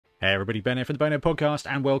Hey everybody, Ben here from the Bonehead podcast,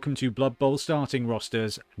 and welcome to Blood Bowl starting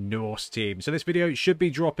rosters Norse team. So this video should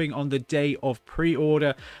be dropping on the day of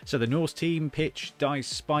pre-order. So the Norse team, pitch, dice,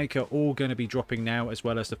 spike are all going to be dropping now, as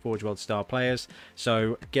well as the Forge World star players.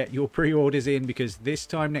 So get your pre-orders in, because this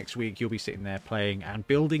time next week you'll be sitting there playing and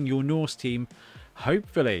building your Norse team,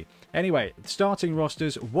 hopefully. Anyway, starting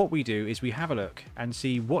rosters, what we do is we have a look and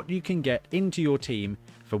see what you can get into your team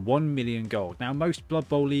for 1 million gold. Now, most Blood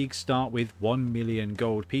Bowl leagues start with 1 million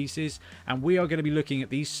gold pieces, and we are going to be looking at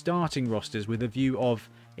these starting rosters with a view of,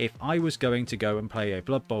 if I was going to go and play a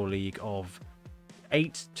Blood Bowl league of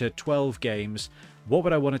 8 to 12 games, what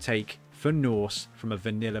would I want to take for Norse from a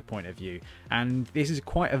vanilla point of view? And this is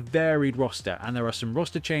quite a varied roster, and there are some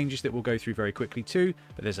roster changes that we'll go through very quickly too,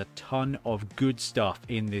 but there's a ton of good stuff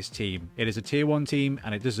in this team. It is a tier 1 team,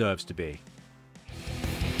 and it deserves to be.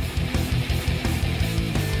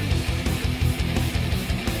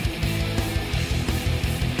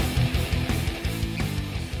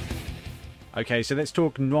 Okay, so let's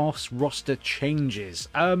talk Norse roster changes.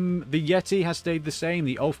 The Yeti has stayed the same.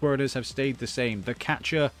 The Ulfwarders have stayed the same. The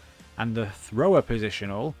Catcher and the Thrower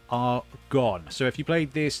positional are gone. So if you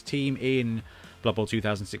played this team in Blood Bowl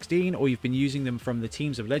 2016, or you've been using them from the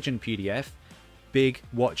Teams of Legend PDF, big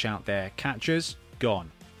watch out there. Catchers,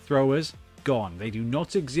 gone. Throwers, gone. They do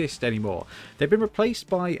not exist anymore. They've been replaced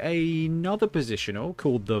by another positional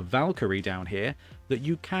called the Valkyrie down here, that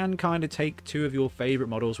you can kind of take two of your favorite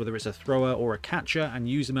models, whether it's a thrower or a catcher, and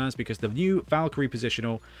use them as, because the new Valkyrie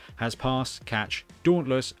positional has pass, catch,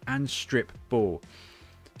 dauntless, and strip ball.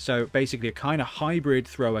 So basically a kind of hybrid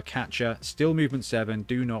thrower catcher, still movement 7,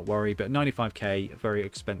 do not worry, but 95k, very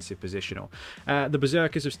expensive positional. The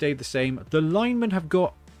Berserkers have stayed the same. The linemen have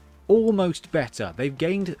got almost better. They've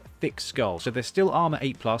gained thick skull, so they're still armor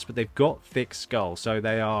 8+, but they've got thick skull, so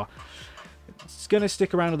they are going to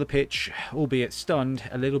stick around on the pitch, albeit stunned,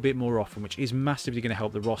 a little bit more often, which is massively going to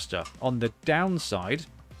help the roster. On the downside,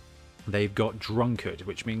 they've got Drunkard,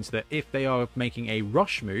 which means that if they are making a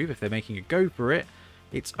rush move, if they're making a go for it,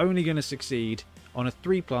 it's only going to succeed on a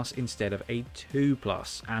 3+ instead of a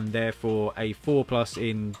 2+, and therefore a 4+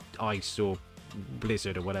 in Ice or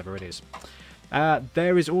Blizzard or whatever it is.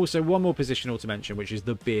 There is also one more positional to mention, which is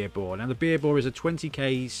the Beer Boar. Now, the Beer Boar is a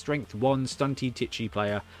 20k strength 1 stunty titchy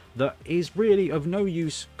player that is really of no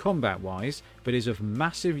use combat-wise, but is of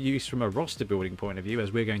massive use from a roster building point of view,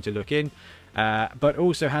 as we're going to look in. But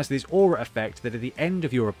also has this aura effect that at the end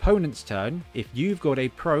of your opponent's turn, if you've got a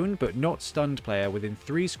prone but not stunned player within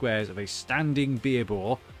 3 squares of a standing Beer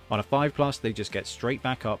Boar, on a 5+, they just get straight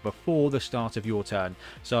back up before the start of your turn.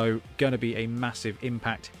 So, going to be a massive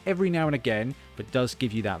impact every now and again, but does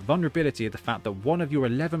give you that vulnerability of the fact that one of your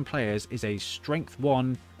 11 players is a Strength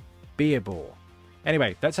 1 Beer Boar.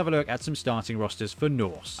 Anyway, let's have a look at some starting rosters for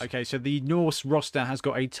Norse. Okay, so the Norse roster has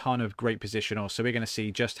got a ton of great positionals, so we're going to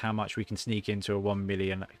see just how much we can sneak into a 1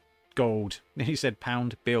 million gold, he said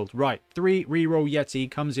pound build. Right, 3 reroll Yeti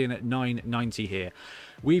comes in at 990 here.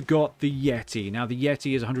 We've got the Yeti. Now the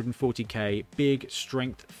Yeti is 140k, big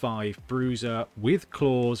strength 5 bruiser with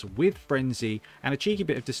claws, with frenzy, and a cheeky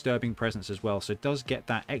bit of disturbing presence as well. So it does get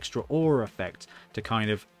that extra aura effect to kind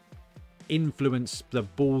of influence the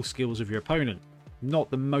ball skills of your opponent.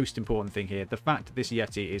 Not the most important thing here. The fact that this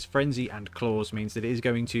Yeti is frenzy and claws means that it is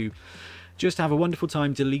going to just have a wonderful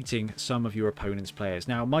time deleting some of your opponent's players.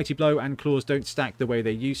 Now, Mighty Blow and Claws don't stack the way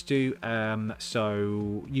they used to,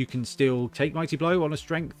 so you can still take Mighty Blow on a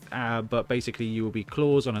strength, but basically you will be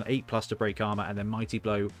Claws on an 8+ to break armor, and then Mighty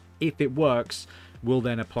Blow, if it works, will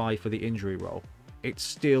then apply for the injury roll. It's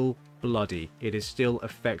still bloody. It is still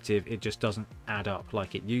effective. It just doesn't add up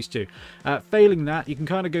like it used to. Failing that, you can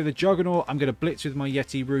kind of go the Juggernaut. I'm going to blitz with my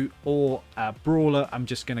Yeti route, or Brawler. I'm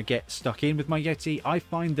just going to get stuck in with my Yeti. I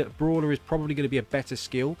find that Brawler is probably going to be a better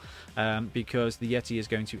skill because the Yeti is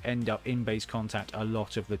going to end up in base contact a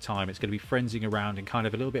lot of the time. It's going to be frenzying around in kind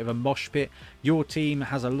of a little bit of a mosh pit. Your team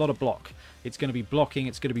has a lot of block. It's going to be blocking.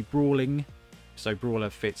 It's going to be brawling. So Brawler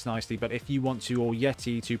fits nicely, but if you want to, or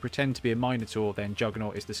Yeti, to pretend to be a Minotaur, then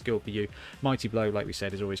Juggernaut is the skill for you. Mighty Blow, like we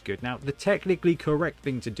said, is always good. Now, the technically correct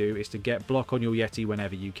thing to do is to get block on your Yeti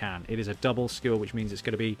whenever you can. It is a double skill, which means it's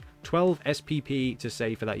going to be 12 SPP to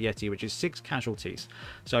save for that Yeti, which is 6 casualties.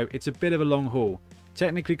 So it's a bit of a long haul.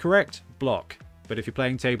 Technically correct, block. But if you're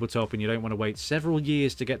playing tabletop and you don't want to wait several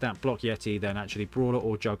years to get that block Yeti, then actually Brawler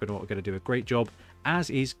or Juggernaut are going to do a great job, as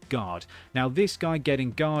is Guard. Now this guy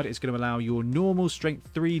getting Guard is going to allow your normal strength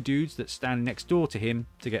 3 dudes that stand next door to him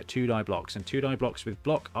to get 2-die blocks, and 2-die blocks with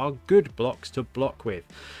block are good blocks to block with.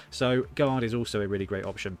 So Guard is also a really great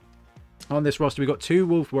option. On this roster, we've got 2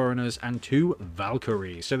 Wolf Warreners and 2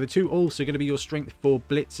 Valkyries. So the 2 Ulfs are going to be your strength 4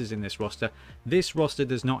 blitzers in this roster. This roster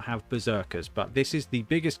does not have Berserkers, but this is the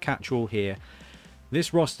biggest catch-all here.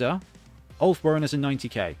 This roster, Ulf Warreners are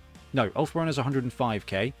 90k. No, Ulf Warreners are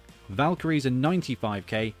 105k. Valkyries are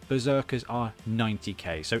 95k, Berserkers are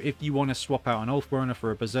 90k. So if you want to swap out an Ulfwerener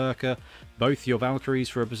for a Berserker, both your Valkyries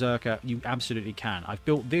for a Berserker, you absolutely can. I've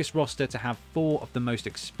built this roster to have 4 of the most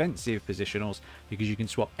expensive positionals because you can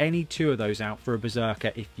swap any 2 of those out for a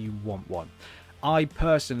Berserker if you want one. I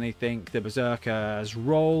personally think the Berserker's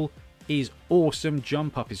role is awesome.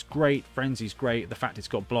 Jump up is great, Frenzy's great, the fact it's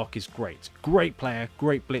got block is great. Great player,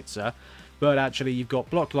 great blitzer. But actually, you've got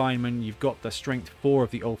block lineman, you've got the strength 4 of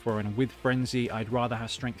the Ulfwerener with Frenzy. I'd rather have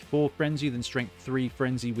strength 4 Frenzy than strength 3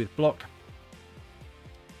 Frenzy with block.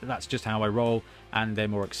 That's just how I roll, and they're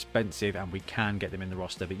more expensive, and we can get them in the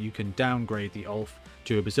roster, but you can downgrade the Ulf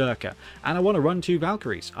to a Berserker. And I want to run 2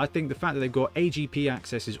 Valkyries. I think the fact that they've got AGP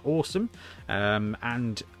access is awesome,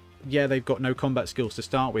 and yeah, they've got no combat skills to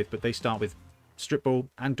start with, but they start with Strip Ball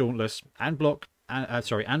and Dauntless and block,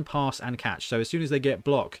 and pass and catch. So as soon as they get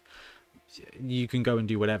block, you can go and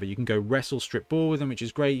do whatever. You can go wrestle Strip Ball with them, which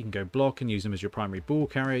is great. You can go block and use them as your primary ball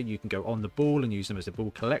carrier. You can go on the ball and use them as a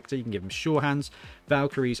ball collector. You can give them sure hands.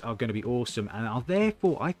 Valkyries are going to be awesome and are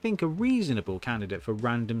therefore, I think, a reasonable candidate for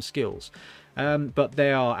random skills. But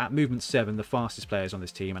they are, at movement 7, the fastest players on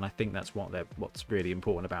this team, and I think that's what's really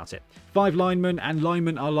important about it. 5 linemen, and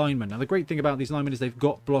linemen are linemen. Now, the great thing about these linemen is they've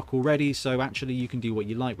got block already, so actually you can do what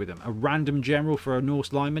you like with them. A random general for a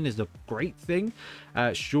Norse lineman is a great thing.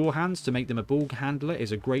 Sure hands to make them a ball handler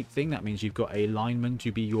is a great thing. That means you've got a lineman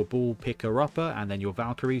to be your ball picker-upper, and then your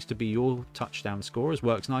Valkyries to be your touchdown scorers.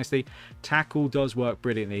 Works nicely. Tackle does work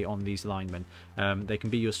brilliantly on these linemen. They can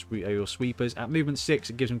be your sweepers. At movement 6,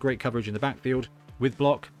 it gives them great coverage in the backfield. With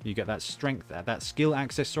block, you get that strength, that skill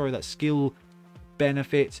access, that skill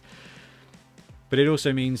benefit. But it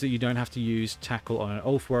also means that you don't have to use tackle on an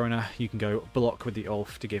Ulfwerener. You can go block with the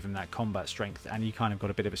Ulf to give him that combat strength, and you kind of got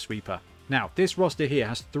a bit of a sweeper. Now, this roster here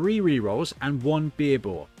has 3 rerolls and 1 beer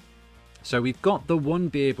bore. So we've got the 1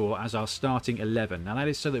 beer bore as our starting 11. Now that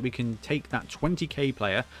is so that we can take that 20k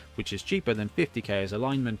player, which is cheaper than 50k as a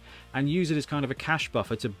lineman, and use it as kind of a cash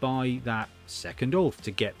buffer to buy that second Ulf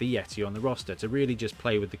to get the Yeti on the roster, to really just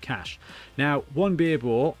play with the cash. Now, 1 beer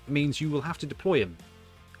bore means you will have to deploy him.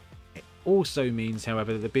 It also means,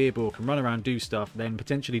 however, that the beer bore can run around, do stuff, then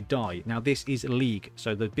potentially die. Now, this is League,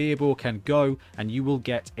 so the beer bore can go, and you will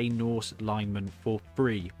get a Norse lineman for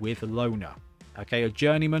free with Loner. Okay, a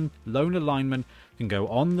journeyman, loner lineman can go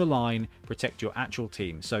on the line, protect your actual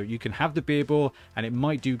team. So you can have the beer bore and it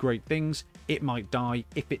might do great things. It might die.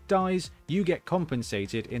 If it dies, you get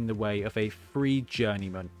compensated in the way of a free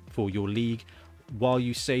journeyman for your league while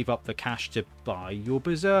you save up the cash to buy your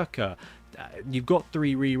Berserker. You've got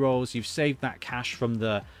 3 rerolls. You've saved that cash from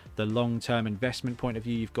the long-term investment point of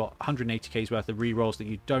view. You've got 180k's worth of rerolls that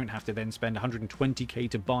you don't have to then spend 120k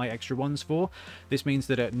to buy extra ones for. This means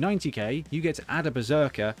that at 90k you get to add a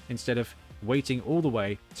Berserker instead of waiting all the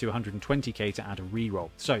way to 120k to add a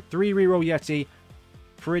reroll. So 3 reroll Yeti,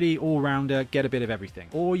 pretty all-rounder, get a bit of everything.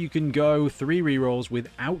 Or you can go 3 rerolls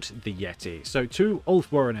without the Yeti. So 2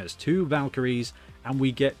 Ulfwereners, 2 Valkyries, and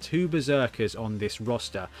we get 2 Berserkers on this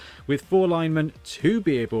roster with 4 linemen, 2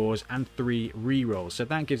 beer bores, and 3 rerolls. So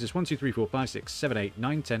that gives us 1, 2, 3, 4, 5, 6, 7, 8,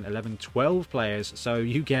 9, 10, 11, 12 players. So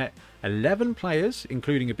you get 11 players,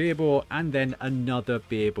 including a beer bore, and then another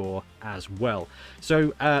beer bore as well.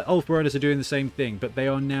 So Ulfwereners are doing the same thing, but they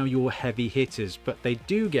are now your heavy hitters, but they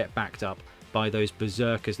do get backed up by those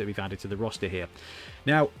Berserkers that we've added to the roster here.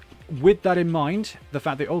 Now, with that in mind, the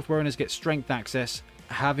fact that Ulfwereners get strength access,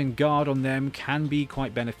 having guard on them can be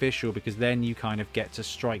quite beneficial because then you kind of get to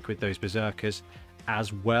strike with those Berserkers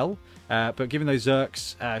as well. But given those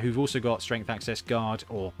Zerks who've also got strength access, guard,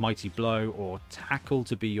 or mighty blow, or tackle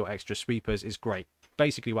to be your extra sweepers is great.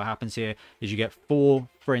 Basically what happens here is you get 4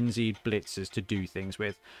 frenzied blitzers to do things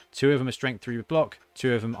with. 2 of them are strength 3 with block,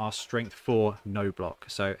 2 of them are strength 4 no block.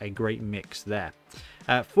 So a great mix there.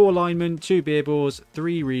 4 linemen, 2 beer bores,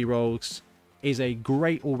 3 rerolls is a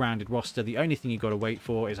great all-rounded roster. The only thing you've got to wait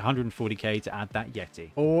for is 140k to add that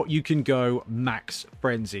Yeti. Or you can go max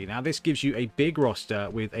frenzy. Now this gives you a big roster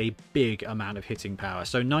with a big amount of hitting power.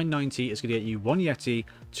 So 990 is going to get you 1 Yeti,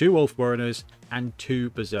 2 Ulfwereners, and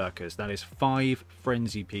 2 Berserkers. That is 5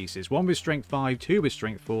 frenzy pieces. 1 with strength 5, 2 with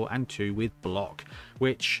strength 4, and 2 with block,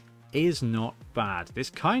 which is not bad.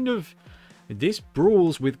 This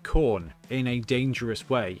brawls with Khorne. in a dangerous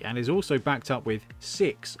way, and is also backed up with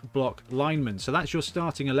 6 block linemen. So that's your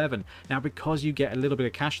starting 11. Now, because you get a little bit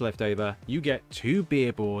of cash left over, you get 2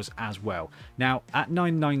 beer boars as well. Now, at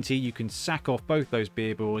 990, you can sack off both those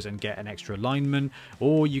beer boars and get an extra lineman,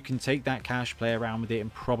 or you can take that cash, play around with it,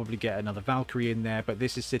 and probably get another Valkyrie in there. But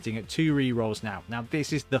this is sitting at 2 rerolls now. Now,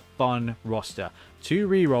 this is the fun roster. 2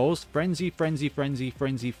 rerolls, frenzy, frenzy, frenzy,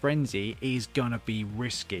 frenzy, frenzy is gonna be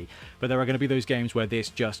risky, but there are going to be those games where this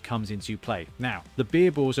just comes into play. Now, the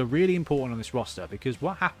beer balls are really important on this roster, because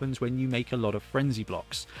what happens when you make a lot of frenzy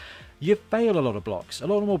blocks? You fail a lot of blocks, a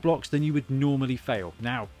lot more blocks than you would normally fail.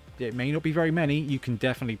 Now, it may not be very many. You can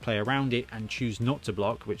definitely play around it and choose not to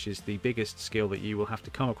block, which is the biggest skill that you will have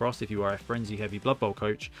to come across if you are a frenzy heavy Blood Bowl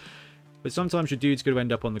coach. But sometimes your dude's going to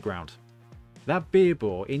end up on the ground. That beer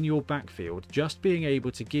boar in your backfield just being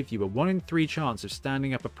able to give you a 1 in 3 chance of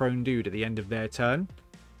standing up a prone dude at the end of their turn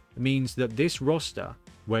means that this roster,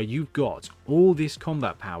 where you've got all this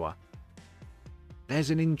combat power,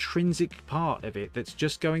 there's an intrinsic part of it that's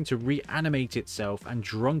just going to reanimate itself and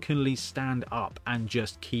drunkenly stand up and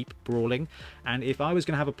just keep brawling. And if I was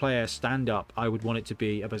going to have a player stand up, I would want it to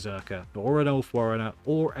be a Berserker or an Elf Warrior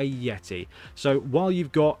or a Yeti. So while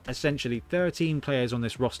you've got essentially 13 players on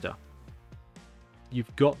this roster,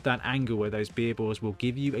 you've got that angle where those beer boars will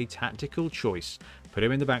give you a tactical choice. Put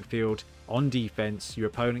him in the backfield on defense. Your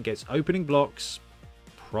opponent gets opening blocks,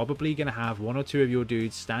 probably going to have 1 or 2 of your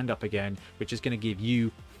dudes stand up again, which is going to give you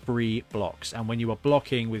free blocks. And when you are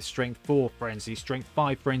blocking with strength 4 frenzy, strength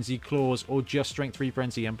 5 frenzy, claws, or just strength 3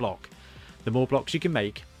 frenzy and block, the more blocks you can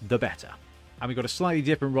make, the better. And we've got a slightly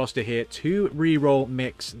different roster here. 2 reroll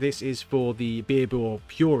mix. This is for the beer boar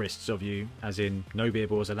purists of you, as in no beer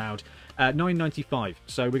boars allowed. 995.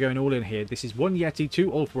 So we're going all in here. This is 1 Yeti,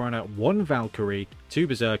 2 Ulf Runner, 1 Valkyrie, 2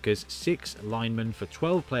 Berserkers, 6 linemen for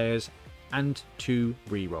 12 players, and 2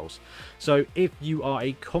 rerolls. So if you are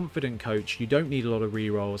a confident coach, you don't need a lot of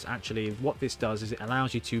rerolls. Actually, what this does is it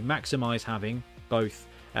allows you to maximize having both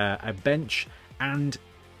a bench and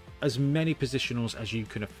as many positionals as you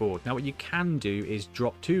can afford. Now, what you can do is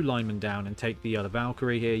drop 2 linemen down and take the other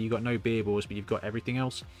Valkyrie here. You've got no beer balls, but you've got everything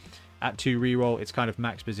else. At 2 reroll, it's kind of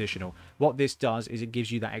max positional. What this does is it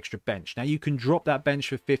gives you that extra bench. Now, you can drop that bench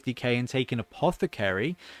for 50k and take an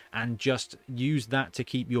Apothecary and just use that to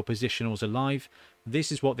keep your positionals alive.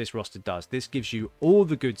 This is what this roster does. This gives you all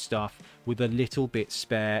the good stuff with a little bit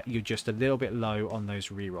spare. You're just a little bit low on those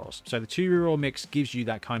rerolls. So the 2 reroll mix gives you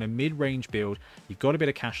that kind of mid-range build. You've got a bit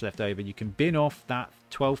of cash left over. You can bin off that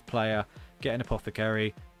 12th player, get an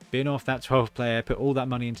Apothecary, bin off that 12th player, put all that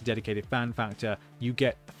money into dedicated fan factor. You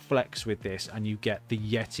get flex with this, and you get the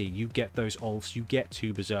Yeti, you get those Ulfs, you get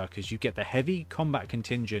 2 Berserkers, you get the heavy combat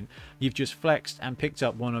contingent. You've just flexed and picked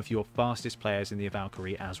up one of your fastest players in the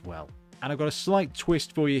Valkyrie as well. And I've got a slight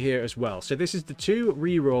twist for you here as well. So this is the 2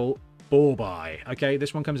 reroll boar buy. Okay,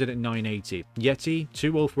 this one comes in at 980. Yeti,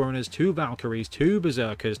 2 Wolf Runners, 2 Valkyries, 2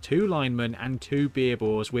 Berserkers, 2 linemen, and 2 beer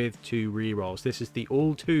boars with 2 rerolls. This is the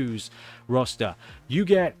all 2s roster. You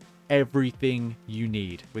get everything you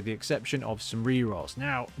need, with the exception of some rerolls.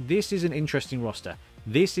 Now, this is an interesting roster.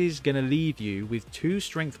 This is going to leave you with 2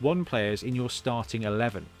 strength 1 players in your starting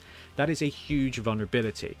 11. That is a huge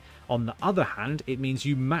vulnerability. On the other hand, it means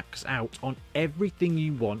you max out on everything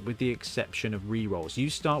you want with the exception of rerolls. You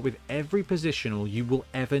start with every positional you will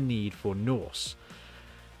ever need for Norse.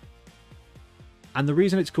 And the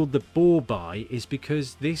reason it's called the boar buy is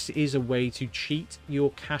because this is a way to cheat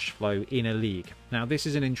your cash flow in a league. Now, this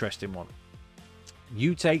is an interesting one.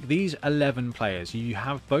 You take these 11 players, you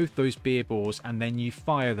have both those beer boars, and then you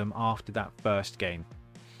fire them after that first game.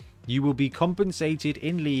 You will be compensated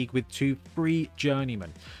in league with 2 free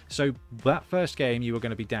journeymen. So that first game you are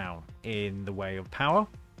going to be down in the way of power.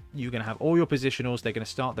 You're going to have all your positionals. They're going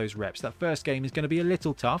to start those reps. That first game is going to be a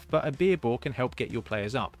little tough, but a beer boar can help get your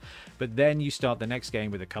players up. But then you start the next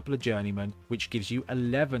game with a couple of journeymen, which gives you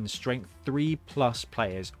 11 strength 3+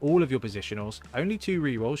 players, all of your positionals, only 2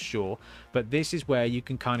 rerolls, sure, but this is where you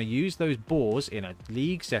can kind of use those boars in a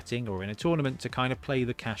league setting or in a tournament to kind of play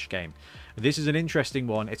the cash game. This is an interesting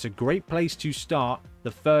one. It's a great place to start.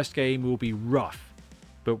 The first game will be rough.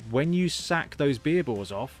 But when you sack those beer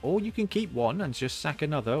boars off, or you can keep one and just sack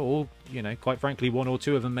another, or, you know, quite frankly, 1 or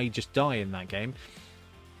 2 of them may just die in that game,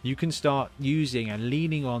 you can start using and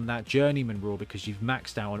leaning on that journeyman rule because you've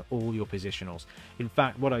maxed out on all your positionals. In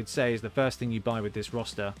fact, what I'd say is the first thing you buy with this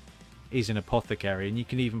roster is an Apothecary, and you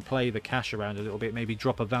can even play the cash around a little bit. Maybe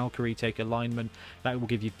drop a Valkyrie, take a lineman. That will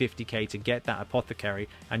give you 50k to get that Apothecary,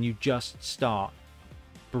 and you just start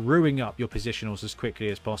brewing up your positionals as quickly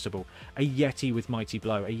as possible. A Yeti with Mighty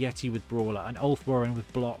Blow, a Yeti with Brawler, an Ulf Warren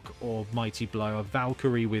with Block or Mighty Blow, a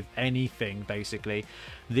Valkyrie with anything, basically.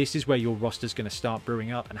 This is where your roster's going to start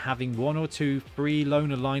brewing up, and having 1 or 2 free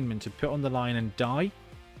lone alignment to put on the line and die,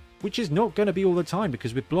 which is not going to be all the time,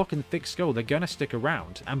 because with Block and Thick Skull, they're going to stick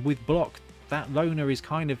around, and with Block, that loner is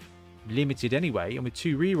kind of limited anyway, and with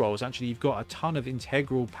 2 rerolls, actually you've got a ton of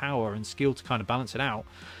integral power and skill to kind of balance it out.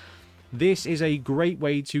 This is a great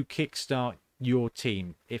way to kickstart your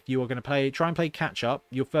team. If you are going to try and play catch up,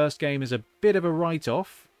 your first game is a bit of a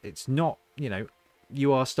write-off. It's not, you know,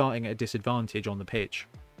 you are starting at a disadvantage on the pitch.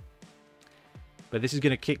 But this is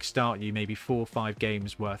going to kickstart you maybe 4 or 5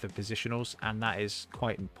 games worth of positionals, and that is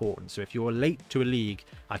quite important. So if you're late to a league,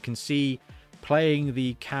 I can see playing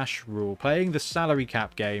the cash rule, playing the salary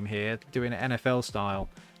cap game here, doing it NFL style,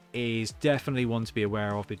 is definitely one to be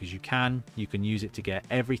aware of, because you can use it to get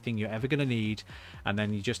everything you're ever going to need, and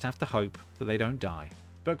then you just have to hope that they don't die.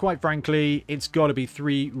 But quite frankly, it's got to be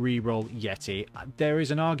 3 reroll Yeti. There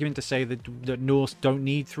is an argument to say that Norse don't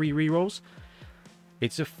need 3 rerolls.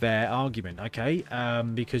 It's a fair argument, okay?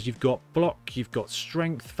 Because you've got Block, you've got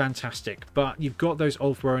Strength, fantastic. But you've got those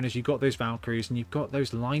Ulf Warriors, you've got those Valkyries, and you've got those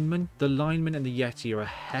Linemen. The Linemen and the Yeti are a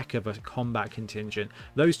heck of a combat contingent.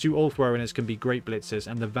 Those 2 Ulf Warriors can be great blitzers,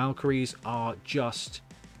 and the Valkyries are just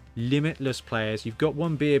limitless players. You've got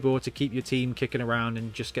 1 Beerboar to keep your team kicking around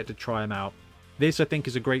and just get to try them out. This, I think,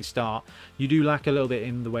 is a great start. You do lack a little bit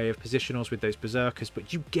in the way of positionals with those Berserkers,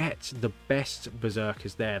 but you get the best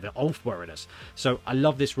Berserkers there, the Ulf Warriors. So I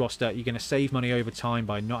love this roster. You're going to save money over time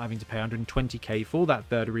by not having to pay 120k for that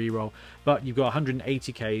 3rd reroll, but you've got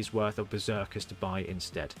 180k's worth of Berserkers to buy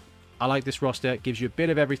instead. I like this roster. It gives you a bit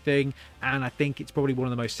of everything, and I think it's probably one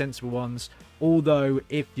of the most sensible ones. Although,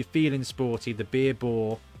 if you're feeling sporty, the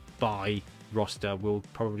Beerboar buy roster will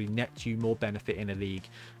probably net you more benefit in a league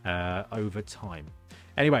over time.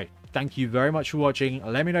 Anyway, thank you very much for watching.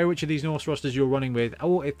 Let me know which of these Norse rosters you're running with,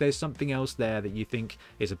 or if there's something else there that you think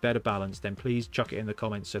is a better balance, then please chuck it in the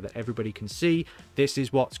comments so that everybody can see. This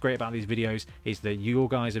is what's great about these videos, is that your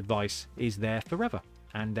guys' advice is there forever.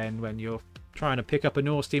 And then when you're trying to pick up a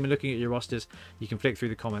Norse team and looking at your rosters, you can flick through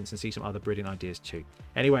the comments and see some other brilliant ideas too.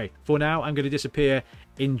 Anyway, for now, I'm going to disappear.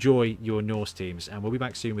 Enjoy your Norse teams, and we'll be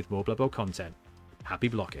back soon with more Blood Bowl content. Happy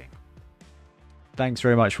blocking. Thanks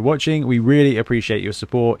very much for watching. We really appreciate your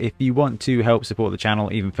support. If you want to help support the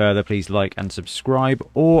channel even further, please like and subscribe,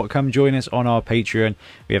 or come join us on our Patreon.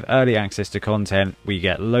 We have early access to content. We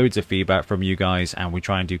get loads of feedback from you guys, and we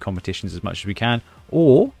try and do competitions as much as we can.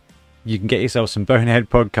 Or you can get yourself some Bonehead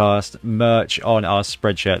podcast merch on our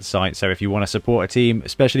Spreadshirt site. So if you want to support a team,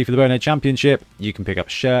 especially for the Bonehead Championship, you can pick up a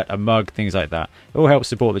shirt, a mug, things like that. It all helps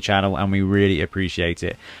support the channel, and we really appreciate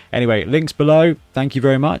it. Anyway, links below. Thank you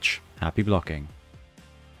very much. Happy blocking.